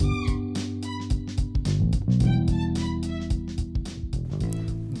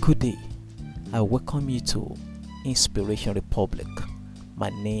Good day. I welcome you to Inspiration Republic. My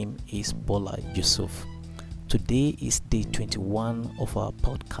name is Bola Yusuf. Today is day 21 of our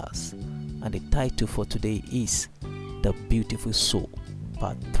podcast, and the title for today is The Beautiful Soul,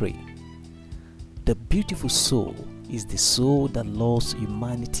 Part 3. The beautiful soul is the soul that loves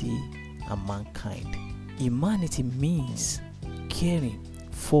humanity and mankind. Humanity means caring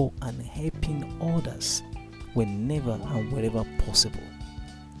for and helping others whenever and wherever possible.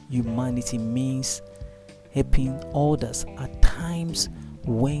 Humanity means helping others at times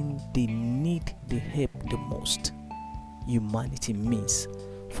when they need the help the most. Humanity means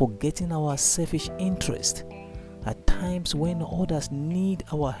forgetting our selfish interest at times when others need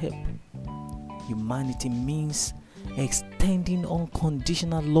our help. Humanity means extending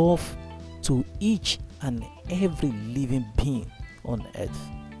unconditional love to each and every living being on earth.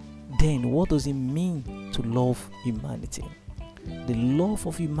 Then what does it mean to love humanity? The love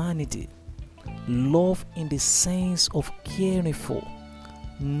of humanity, love in the sense of caring for,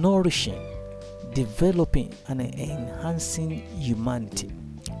 nourishing, developing and enhancing humanity.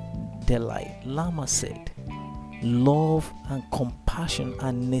 Dalai Lama said, love and compassion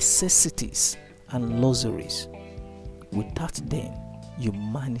are necessities and luxuries. Without them,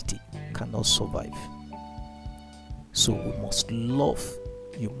 humanity cannot survive. So we must love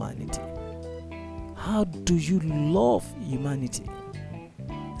humanity. How do you love humanity?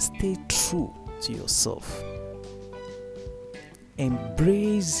 Stay true to yourself.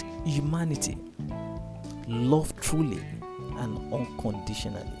 Embrace humanity. Love truly and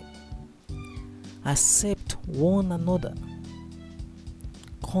unconditionally. Accept one another.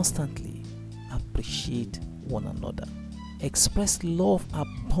 Constantly appreciate one another. Express love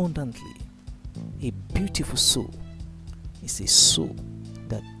abundantly. A beautiful soul is a soul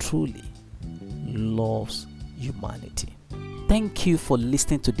that truly loves humanity. Thank you for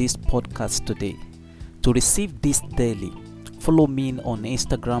listening to this podcast today. To receive this daily, follow me on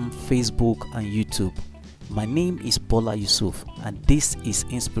Instagram, Facebook, and YouTube. My name is Bola Yusuf, and this is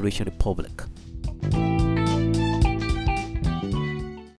Inspiration Republic.